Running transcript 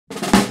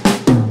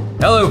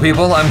Hello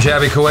people, I'm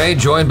Jaby Koay,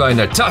 joined by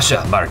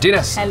Natasha,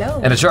 Martinez,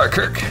 Hello. and Achara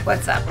KIRK.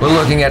 What's up? We're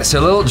looking at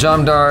SALIL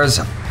JAMDAR's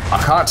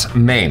Aukaat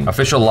main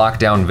official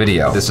lockdown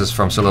video. This is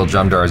from SALIL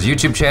JAMDAR's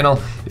YouTube channel.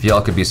 If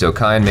y'all could be so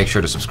kind, make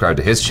sure to subscribe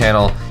to his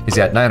channel. He's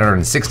got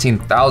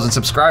 916,000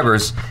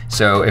 subscribers,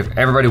 so if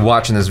everybody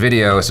watching this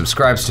video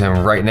subscribes to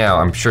him right now,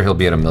 I'm sure he'll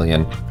be at 1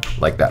 million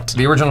like that.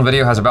 The original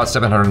video has about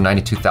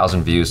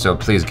 792,000 views, so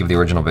please give the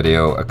original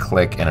video a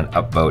click and an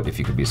upvote if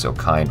you could be so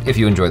kind, if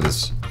you enjoy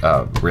this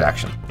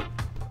reaction.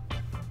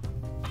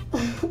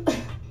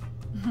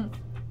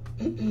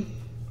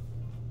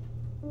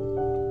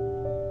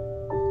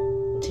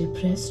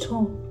 Depressed हो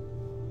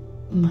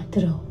मत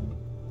रहो,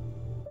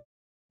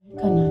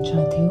 करना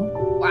चाहती हो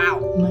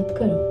मत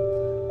करो।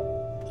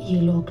 ये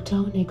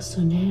lockdown एक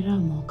सुनहरा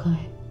मौका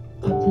है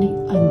अपने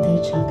अंदर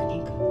झांकने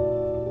का,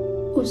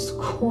 उस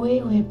खोए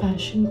हुए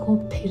पैशन को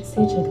फिर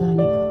से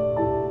जगाने का,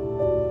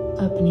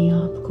 अपने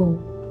आप को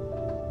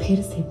फिर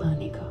से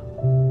पाने का,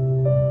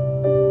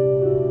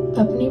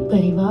 अपने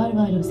परिवार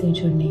वालों से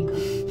जुड़ने का,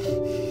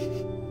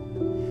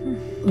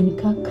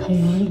 उनका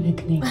ख्याल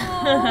रखने का।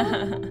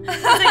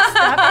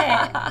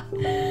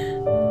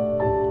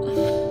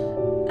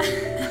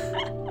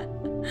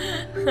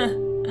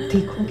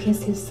 देखो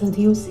कैसे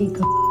सदियों से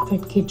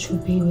कट के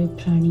छुपे हुए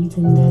प्राणी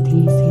जिंदा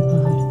दिली से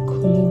बाहर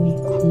खुले में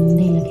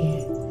घूमने लगे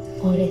हैं,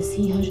 और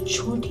ऐसी हर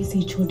छोटी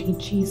सी छोटी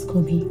चीज को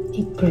भी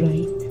एक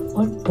ब्राइट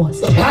और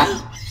positive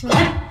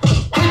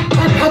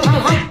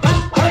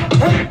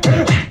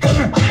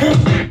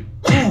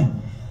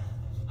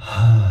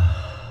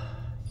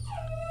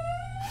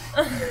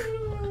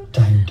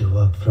Time to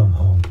work from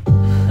home.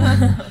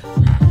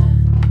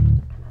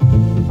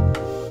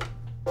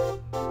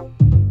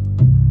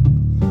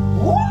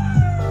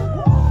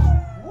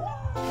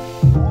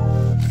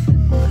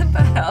 What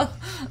the hell?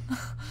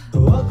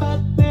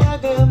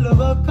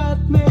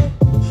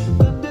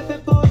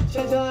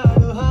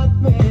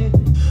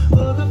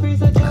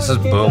 This is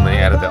boom, and he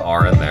added the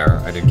R in there.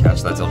 I didn't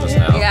catch that till just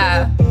now.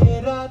 Yeah.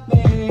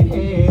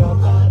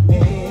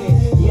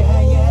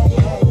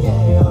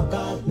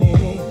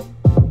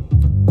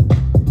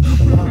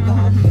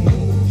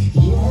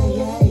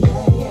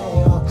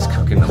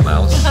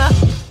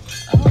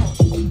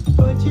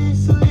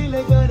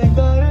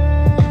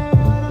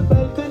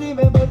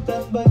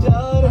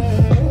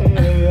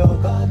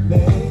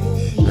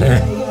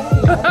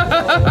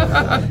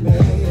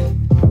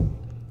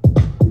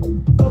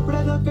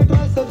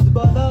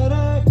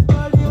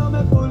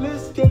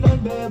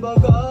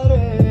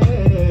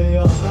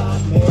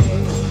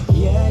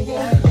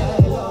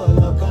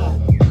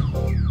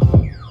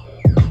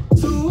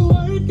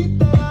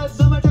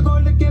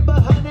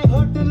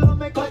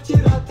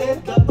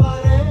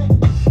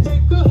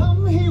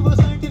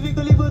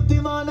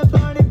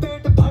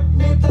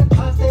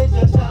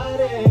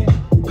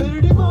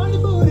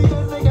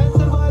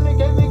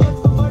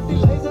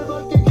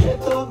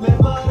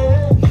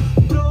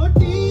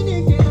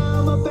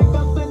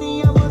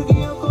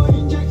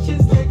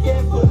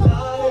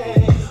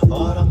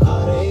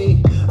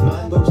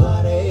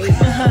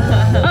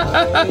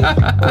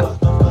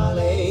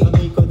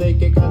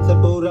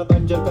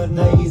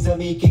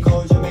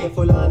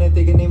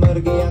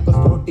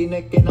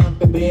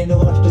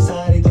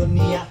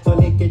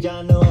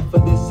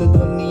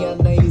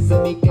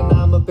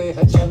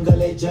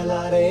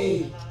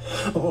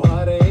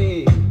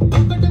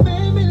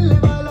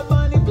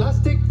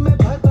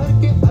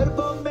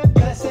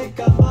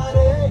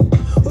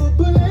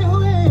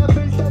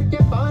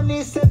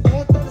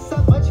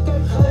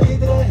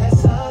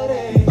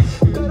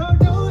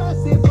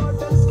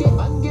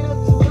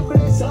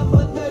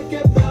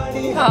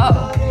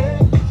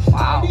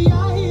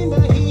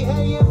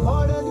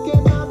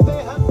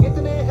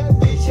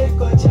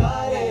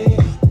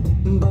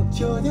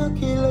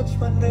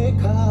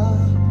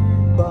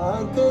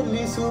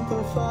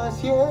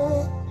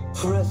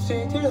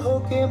 Frustrated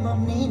होके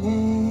मम्मी ने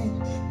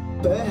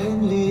पहन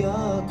लिया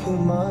आँख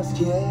मास्क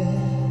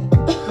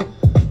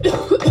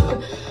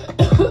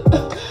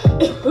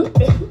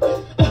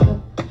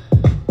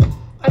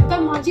आता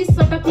माझी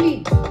सटकली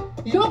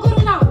लो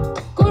corona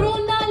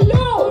corona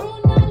लो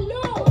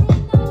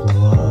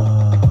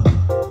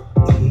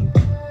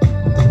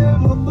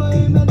मुंबई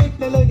में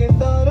दिखने लगे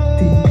तारे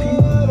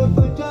और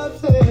पंजाब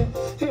से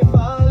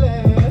हिमालय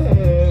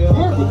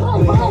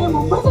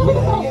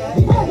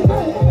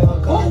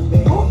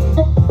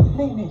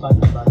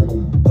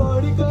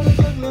बड़ी कर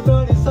जंगली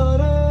प्राणी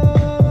सारे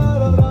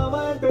और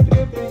रामायण पे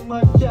ट्रिपिंग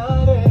मचा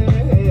रे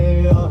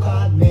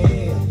औकात में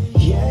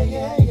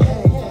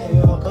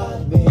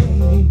औकात में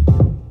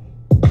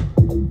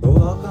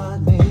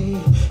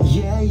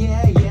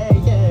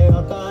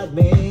औकात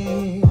में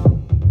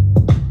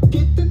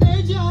कितने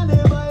जाने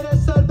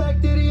वायरस और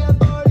बैक्टीरिया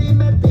बॉडी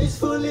में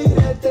पीसफुली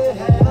रहते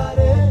हैं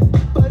अरे,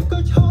 पर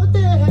कुछ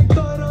होते हैं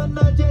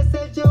कोरोना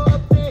जैसे जो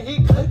अपने ही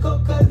घर को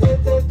कर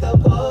देते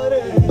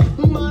तबारे।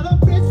 मानो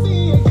पृथ्वी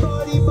एक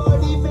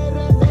बॉडी में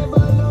रहने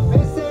वालों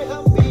में से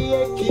हम भी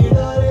एक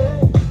कीड़ा रे।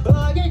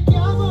 आगे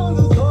क्या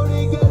बोलूं,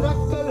 थोड़ी गर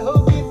अक्ल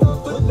होगी तो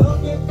खुद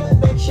लोगे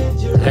कनेक्शन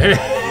जुड़े।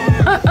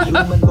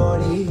 ह्यूमन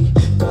बॉडी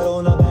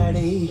कोरोना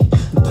बैडी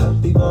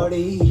धरती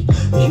बॉडी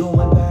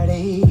ह्यूमन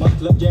बैडी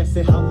मतलब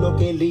जैसे हम लोग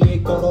के लिए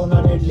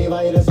corona deadly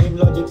virus same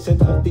logic से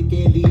धरती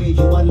के लिए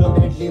ह्यूमन लोग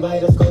डेडली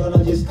वायरस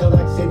कोरोना जिसका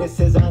वैक्सीन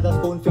इससे ज्यादा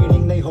स्पून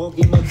फीडिंग नहीं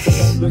होगी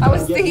I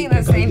was thinking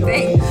the same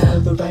thing.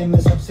 तो टाइम में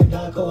सबसे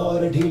डार्क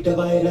और ढीठ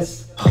वायरस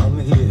हम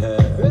ही है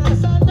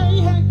ऐसा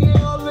नहीं है कि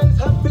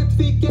ऑलवेज हम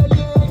पृथ्वी के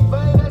लिए एक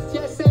वायरस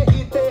जैसे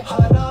ही थे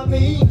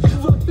हरामी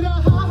वो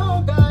रहा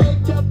होगा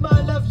एक जब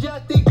मानव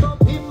जाति को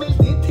भी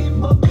मिलती थी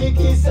मम्मी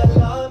की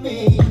सलामी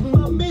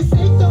मम्मी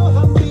से तो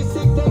हम भी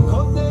सीखते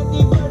खोते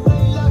नहीं बढ़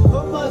रही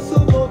लाखों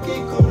मासूमों की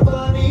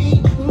कुर्बानी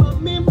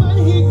मम्मी मर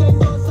ही गई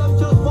तो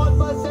समझो स्मॉल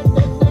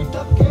परसेंटेज नहीं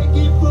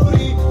टपकेगी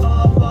पूरी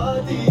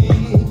आबादी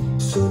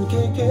सुन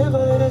के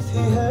वायरस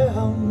ही है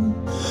हम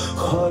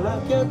खोला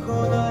क्या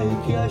खोलाई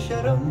क्या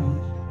शर्म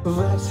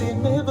वैक्सीन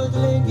में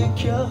बदलेंगे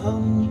क्या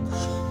हम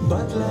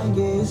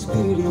बदलेंगे इस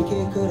पीढ़ी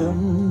के कर्म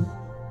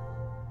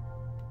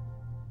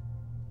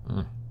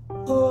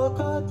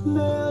औकात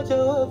में आ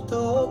जाओ अब तो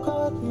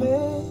औकात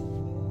में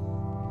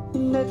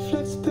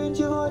नेटफ्लिक्स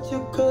बिंज वॉच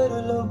कर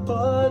लो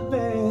बाद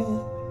में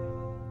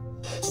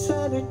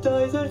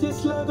सैनिटाइजर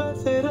जिस लगन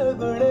से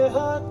रगड़े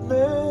हाथ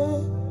में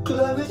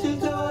क्लाइमेट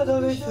चेंज दवा दो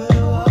विश्व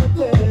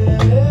में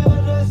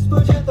रेस्ट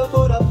मुझे तो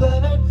पूरा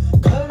प्लेनेट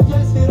घर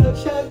जैसी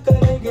रक्षा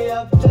करेंगे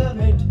अब डैम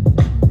इट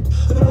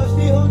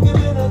रोशनी होगी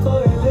बिना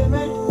कोई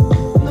लिमिट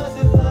न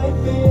सिर्फ नाइट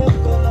भी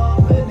आपको 9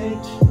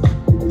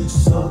 मिनट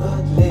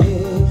सौगात ले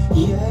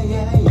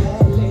ये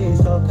ले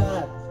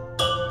सौगात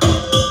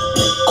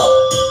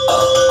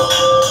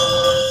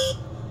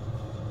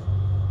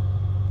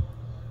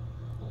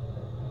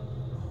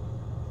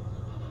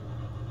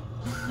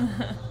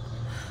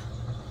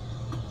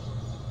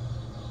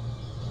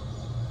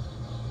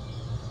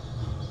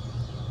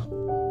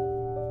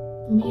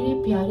मेरे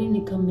प्यारे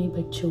निकम्मे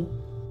बच्चों,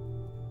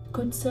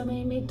 कुछ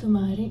समय में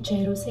तुम्हारे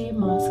चेहरों से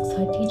मास्क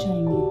हट ही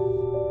जाएंगे,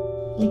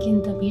 लेकिन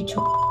तभी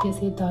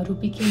जैसे दारू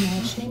पी के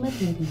नाचने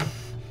मत लगेंगे।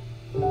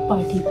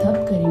 पार्टी तब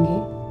करेंगे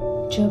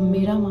जब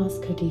मेरा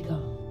मास्क हटेगा।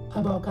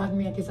 अब औकात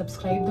में आके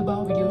सब्सक्राइब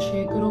दबाओ, वीडियो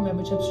शेयर करो,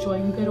 मेंबरशिप्स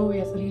ज्वाइन करो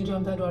या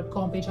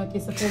salil.com पे जाके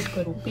सपोर्ट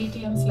करो।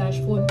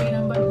 Paytm/PhonePe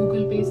number,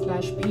 Google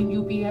Pay/Bhim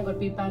UPI और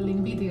PayPal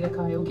लिंक भी दे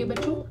रखा है। ओके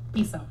बच्चों,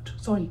 peace out,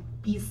 sorry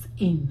piece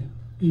in.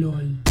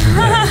 LOL.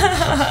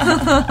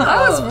 That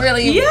was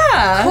really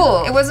cool.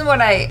 It wasn't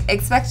what I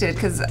expected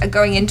because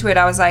going into it,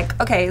 I was like,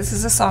 okay, this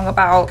is a song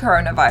about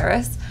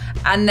coronavirus.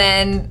 And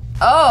then,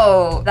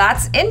 oh,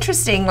 that's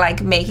interesting,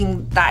 like making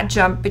that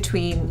jump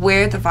between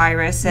we're the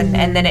virus and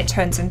then it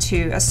turns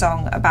into a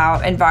song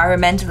about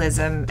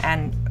environmentalism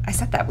and I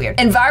said that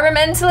weird.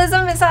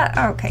 Environmentalism, is that?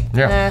 Oh, okay.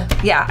 Yeah.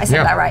 Yeah, I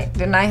said that right,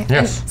 didn't I?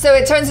 Yes. So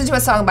it turns into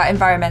a song about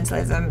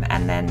environmentalism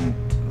and then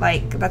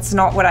like, that's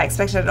not what I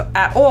expected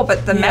at all,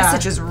 but the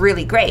message is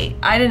really great.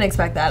 I didn't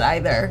expect that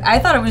either. I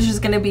thought it was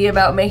just gonna be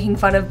about making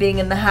fun of being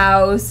in the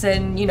house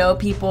and, you know,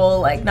 people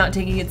like not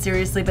taking it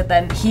seriously, but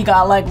then he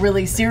got like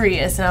really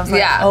serious and I was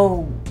like,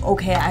 oh,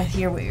 okay, I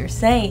hear what you're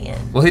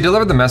saying. Well, he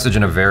delivered the message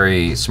in a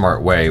very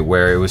smart way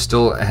where it was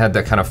still had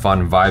that kind of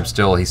fun vibe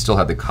still. He still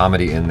had the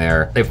comedy in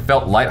there. It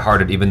felt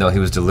lighthearted even though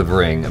he was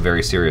delivering a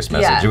very serious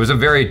message. It was a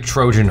very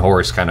Trojan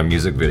horse kind of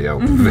music video.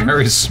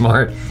 Very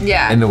smart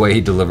in the way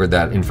he delivered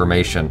that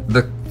information.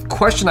 The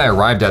question I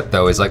arrived at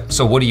though is like,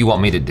 so what do you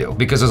want me to do?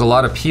 Because there's a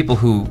lot of people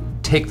who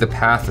take the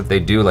path that they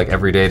do like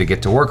every day to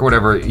get to work or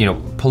whatever, you know,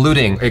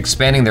 polluting,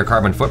 expanding their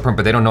carbon footprint,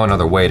 but they don't know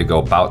another way to go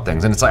about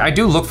things. And it's like, I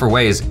do look for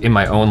ways in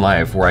my own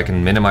life where I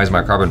can minimize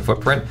my carbon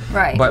footprint,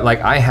 but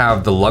like I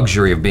have the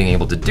luxury of being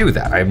able to do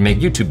that. I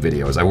make YouTube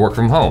videos, I work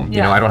from home.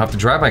 You know, I don't have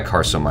to drive my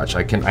car so much.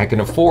 I can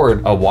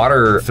afford a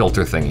water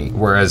filter thingy,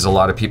 whereas a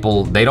lot of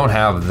people, they don't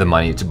have the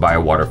money to buy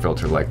a water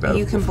filter like that.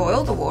 You can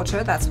boil the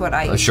water, that's what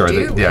I sure,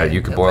 do. Yeah,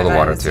 you can boil the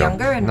water too.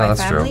 Younger and no,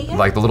 that's family, true.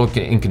 Like the little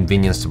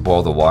inconvenience to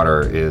boil the water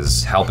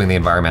is helping the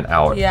environment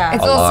out.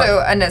 It's also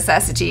a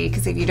necessity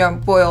because if you don't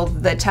boil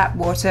the tap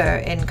water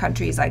in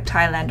countries like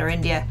Thailand or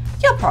India,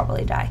 you'll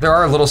probably die. There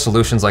are little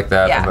solutions like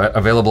that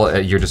available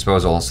at your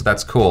disposal, so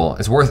that's cool.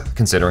 It's worth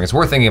considering. It's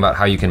worth thinking about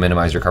how you can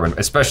minimize your carbon,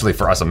 especially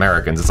for us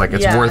Americans. It's like,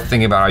 it's worth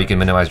thinking about how you can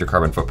minimize your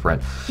carbon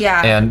footprint.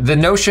 And the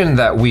notion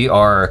that we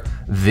are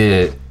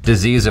the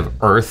disease of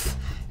Earth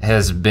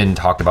has been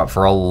talked about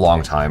for a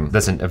long time.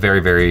 That's a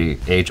very, very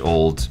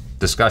age-old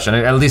discussion,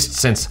 at least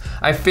since,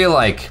 I feel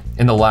like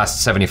in the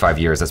last 75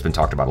 years that's been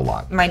talked about a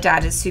lot. My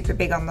dad is super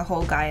big on the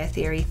whole Gaia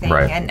theory thing,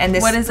 and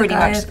this what is pretty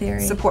Gaia much theory?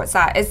 supports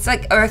that. It's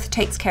like Earth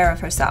takes care of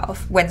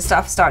herself. When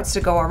stuff starts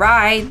to go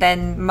awry,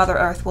 then Mother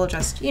Earth will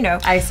just, you know,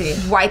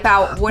 wipe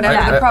out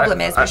whatever the problem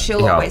is, but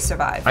she'll always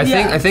survive.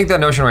 I think that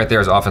notion right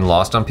there is often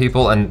lost on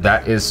people, and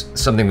that is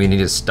something we need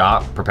to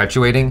stop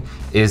perpetuating,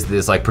 is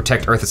this like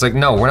protect Earth. It's like,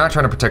 no, we're not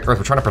trying to protect Earth,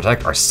 we're trying to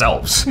protect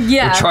ourselves.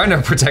 We're trying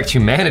to protect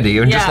humanity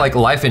and just like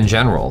life in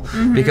general.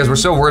 because we're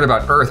so worried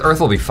about Earth. Earth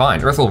will be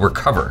fine. Earth will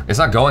recover. It's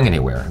not going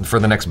anywhere for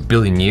the next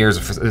billion years,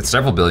 for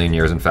several billion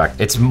years, in fact.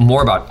 It's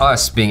more about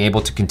us being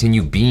able to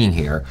continue being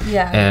here.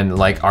 And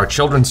like our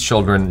children's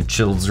children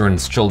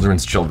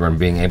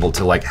being able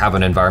to like have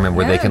an environment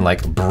where they can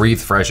like breathe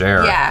fresh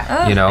air.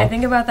 You know? I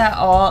think about that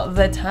all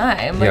the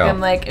time. Like I'm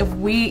like, if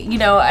we, you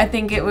know, I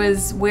think it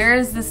was, where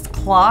is this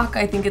clock?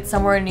 I think it's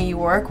somewhere in New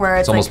York where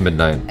it's almost like,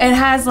 midnight. It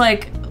has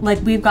like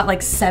we've got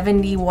like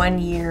 71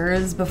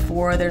 years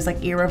before there's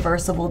like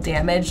irreversible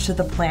damage to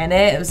the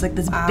planet. It was like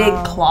this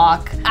big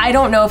clock. I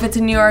don't know if it's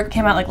in New York,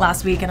 came out like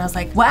last week, and I was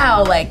like,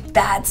 wow, like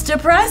that's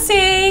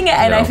depressing.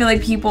 And I feel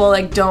like people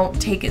like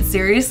don't take it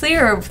seriously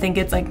or think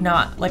it's like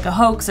not like a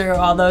hoax or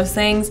all those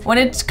things. When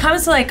it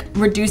comes to like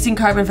reducing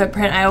carbon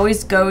footprint, I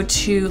always go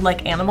to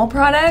like animal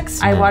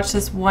products. I watched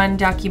this one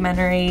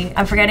documentary,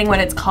 I'm forgetting what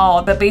it's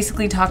called, but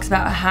basically talks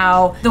about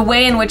how the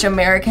way in which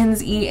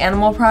Americans eat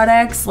animal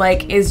products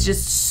like is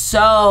just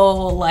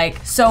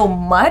so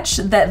much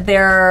that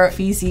their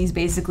feces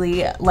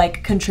basically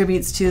like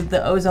contributes to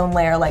the ozone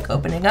layer like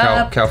opening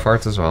up. Cow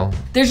farts as well.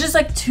 There's just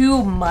like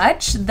too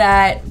much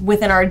that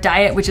within our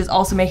diet, which is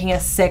also making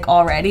us sick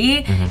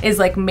already, is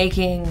like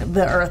making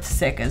the earth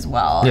sick as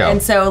well.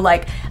 And so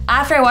like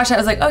after I watched that, I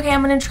was like, okay,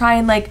 I'm gonna try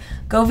and like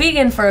go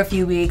vegan for a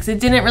few weeks. It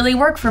didn't really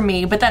work for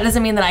me, but that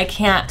doesn't mean that I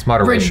can't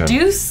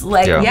reduce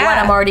like what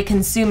I'm already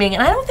consuming.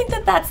 And I don't think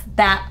that that's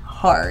that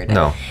hard.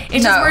 No.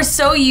 It's just we're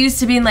so used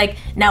to being like,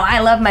 now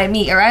I love my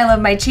meat or I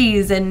love my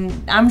cheese and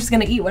I'm just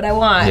gonna eat what I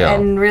want.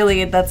 And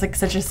really that's like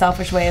such a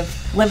selfish way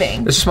of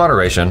living. It's just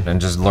moderation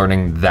and just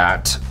learning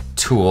that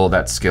tool,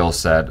 that skill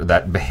set,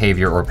 that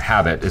behavior or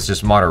habit is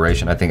just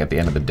moderation, I think, at the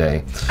end of the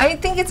day. I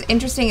think it's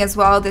interesting as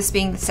well, this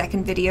being the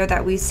second video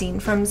that we've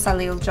seen from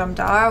Salil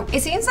Jamdar.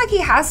 It seems like he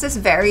has this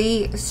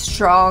very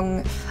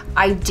strong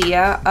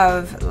idea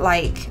of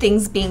like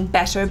things being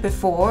better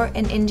before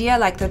in India,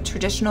 like the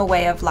traditional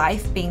way of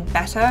life being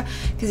better,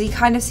 because he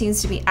kind of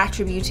seems to be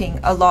attributing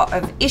a lot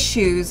of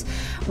issues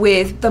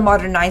with the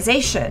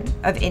modernization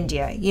of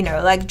India, you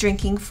know, like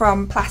drinking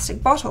from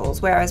plastic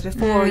bottles, whereas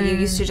before you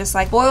used to just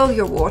like boil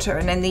your water.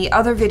 And in the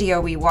other video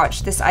we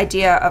watched, this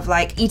idea of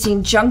like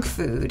eating junk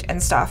food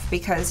and stuff,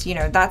 because you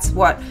know that's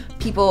what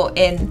people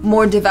in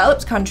more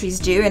developed countries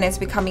do, and it's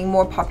becoming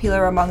more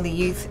popular among the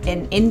youth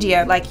in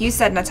India. Like you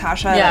said,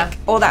 Natasha, like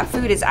all that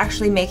food is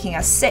actually making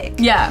us sick.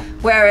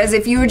 Whereas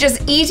if you were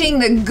just eating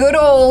the good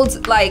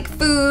old like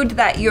food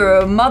that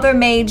your mother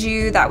made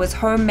you, that was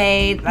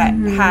homemade, that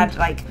had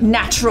like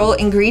natural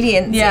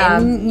ingredients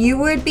in, you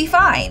would be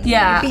fine.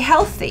 You'd be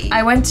healthy.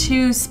 I went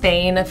to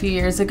Spain a few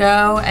years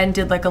ago and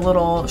did like a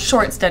little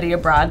short study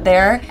abroad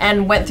there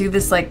and went through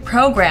this like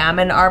program,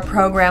 and our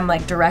program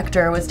like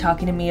director was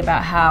talking to me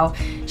about how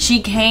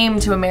she came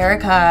to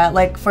America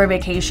like for a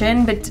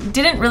vacation but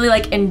didn't really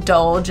like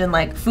indulge in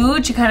like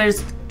food. She kind of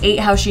just ate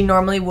how she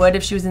normally would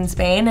if she was in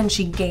Spain, and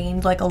she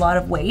gained like a lot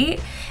of weight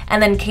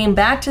and then came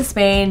back to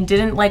Spain,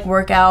 didn't like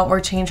work out or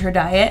change her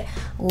diet,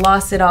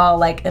 lost it all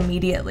like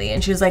immediately.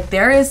 And she was like,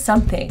 there is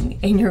something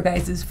in your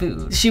guys'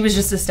 food. She was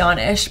just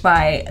astonished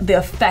by the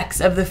effects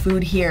of the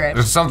food here.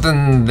 There's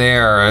something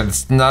there.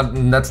 That's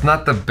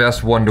not the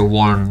best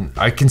one-to-one.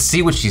 I can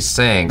see what she's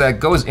saying.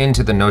 That goes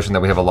into the notion that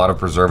we have a lot of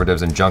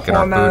preservatives and junk in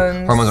our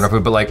food, hormones in our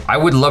food, but like I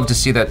would love to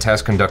see that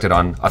test conducted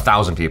on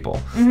 1,000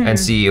 people and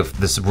see if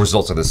the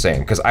results are the same.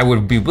 Because I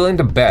would be willing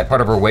to bet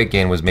part of her weight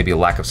gain was maybe a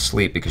lack of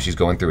sleep because she's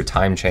going through a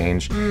time change.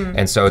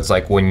 And so it's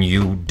like when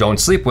you don't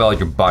sleep well,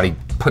 your body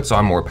puts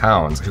on more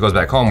pounds. She goes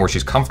back home where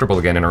she's comfortable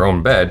again in her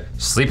own bed,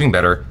 sleeping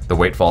better, the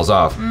weight falls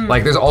off.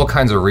 Like there's all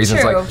kinds of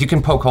reasons. Like you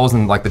can poke holes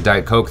in like the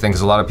Diet Coke thing,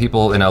 because a lot of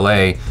people in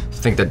LA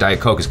think that Diet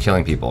Coke is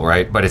killing people,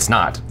 right? But it's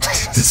not.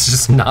 It's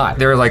just not.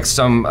 There are like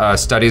some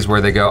studies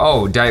where they go,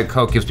 oh, Diet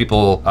Coke gives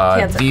people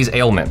these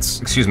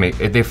ailments. Excuse me,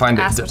 they find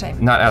aspartame.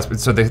 Not aspartame,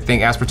 so they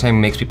think aspartame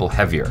makes people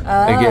heavier.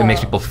 It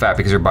makes people fat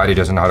because your body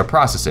doesn't know how to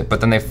process it.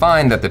 But then they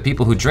find that the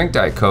people who drink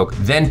Diet Coke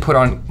then put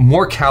on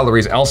more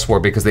calories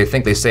elsewhere because they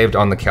think they saved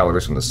on the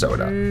calories from the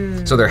soda.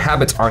 So their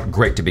habits aren't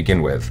great to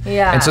begin with.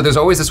 And so there's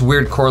always this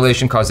weird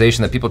correlation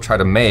causation that people try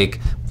to make,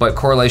 but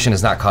correlation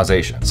is not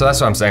causation. So that's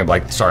what I'm saying,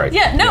 like, sorry.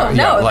 No,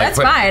 that's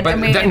fine. But I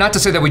mean, not to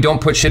say that we don't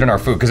put shit in our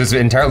food, because it's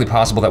entirely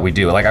possible that we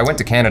do. Like I went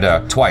to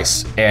Canada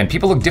twice and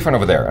people look different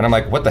over there. And I'm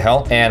like, what the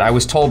hell? And I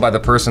was told by the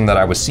person that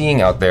I was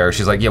seeing out there,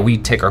 she's like, yeah, we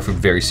take our food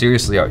very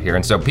seriously out here.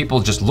 And so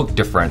people just look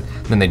different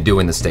than they do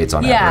in the States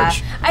on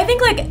average. I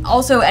think like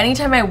also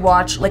anytime I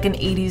watch like an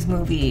 80s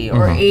movie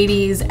or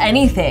 80s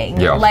anything,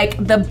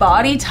 like the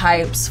body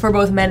types for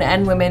both men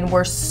and women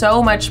were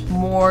so much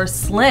more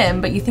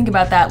slim. But you think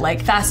about that,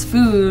 like fast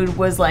food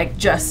was like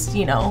just,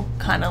 you know,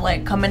 kind of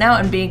like coming out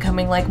and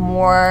becoming like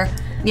more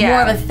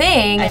more of a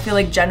thing. I feel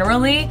like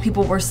generally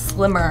people were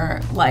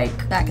slimmer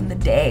like back in the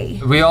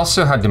day. We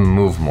also had to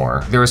move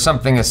more. There was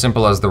something as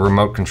simple as the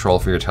remote control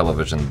for your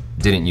television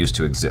didn't used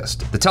to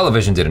exist. The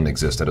television didn't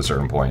exist at a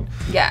certain point.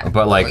 Yeah.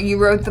 But like you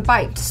rode the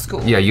bike to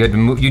school. Yeah, you had to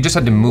move. You just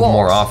had to move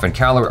more often.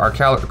 Our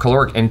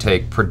caloric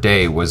intake per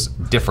day was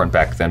different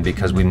back then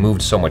because we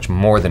moved so much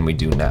more than we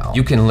do now.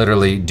 You can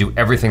literally do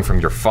everything from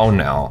your phone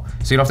now,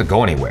 so you don't have to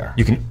go anywhere.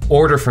 You can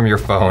order from your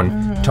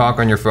phone, talk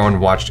on your phone,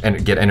 watch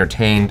and get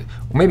entertained,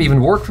 or maybe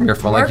even work from your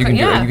phone. Like you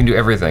can do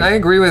everything. I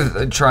agree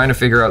with trying to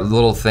figure out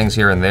little things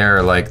here and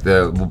there, like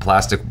the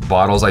plastic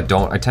bottles. I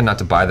tend not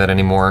to buy that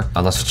anymore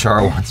unless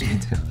Achara wants me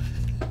to.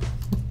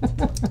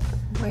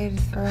 Way to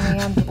throw me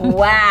on the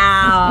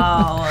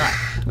Wow.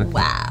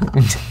 Wow.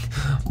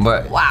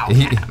 But wow.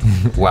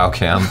 Wow,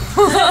 Cam.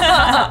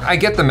 I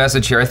get the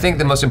message here. I think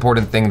the most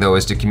important thing though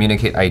is to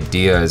communicate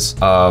ideas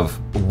of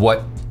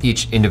what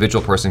each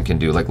individual person can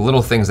do, like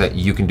little things that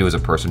you can do as a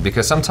person,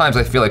 because sometimes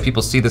I feel like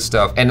people see this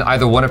stuff and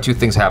either one of two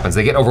things happens.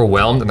 They get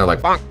overwhelmed and they're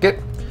like, bonk it.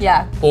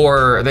 Yeah.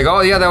 Or they go,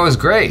 oh yeah, that was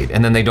great,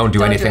 and then they don't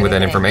do anything with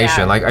that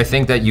information. Like I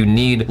think that you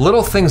need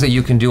little things that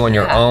you can do on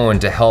your own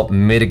to help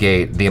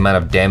mitigate the amount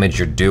of damage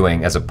you're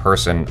doing as a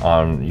person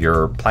on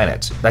your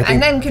planet.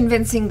 And then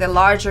convincing the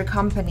larger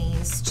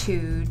companies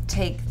to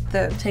take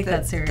that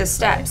seriously. The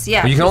steps,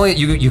 yeah. You can only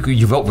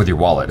you vote with your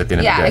wallet at the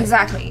end of the day. Yeah,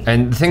 exactly.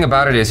 And the thing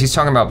about it is, he's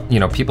talking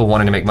about people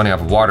wanting to make money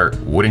off of water.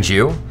 Wouldn't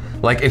you?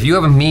 Like if you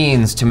have a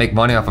means to make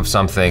money off of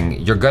something,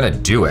 you're gonna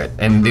do it.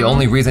 And the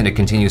only reason it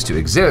continues to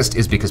exist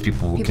is because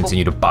people will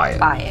continue to buy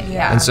it.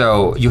 Yeah. And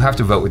so you have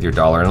to vote with your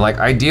dollar. And like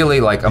ideally,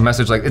 like a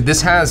message like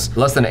this has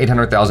less than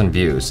 800,000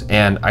 views,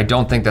 and I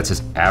don't think that's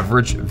his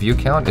average view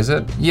count, is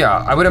it?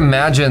 Yeah, I would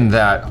imagine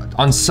that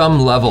on some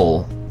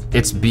level,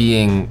 it's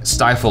being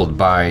stifled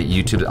by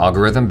YouTube's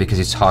algorithm because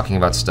he's talking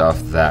about stuff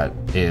that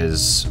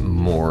is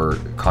more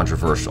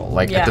controversial.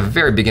 Like at the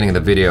very beginning of the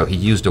video, he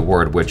used a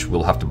word which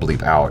we'll have to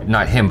bleep out.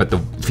 Not him, but the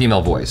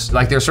female voice.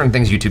 Like there are certain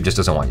things YouTube just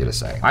doesn't want you to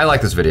say. I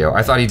like this video.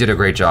 I thought he did a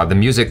great job. The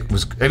music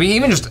was, I mean,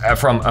 even just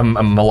from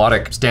a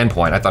melodic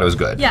standpoint, I thought it was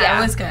good. Yeah,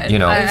 it was good. You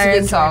know, I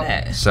enjoyed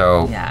it.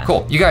 So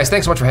cool. You guys,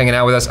 thanks so much for hanging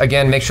out with us.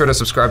 Again, make sure to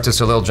subscribe to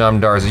Salil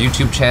Jamdar's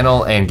YouTube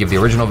channel and give the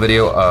original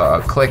video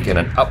a click and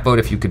an upvote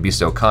if you could be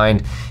so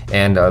kind.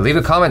 And leave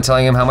a comment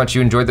telling him how much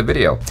you enjoyed the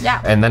video.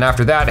 Yeah. And then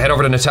after that, head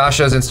over to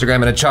Natasha's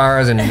Instagram and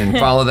Achara's and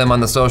follow them on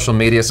the social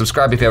media.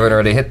 Subscribe if you haven't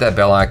already. Hit that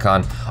bell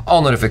icon.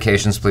 All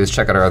notifications, please.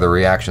 Check out our other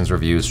reactions,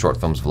 reviews, short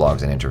films,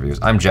 vlogs, and interviews.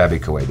 I'm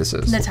Jaby Koay. This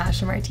is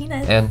Natasha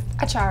Martinez. And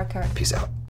Achara. peace out.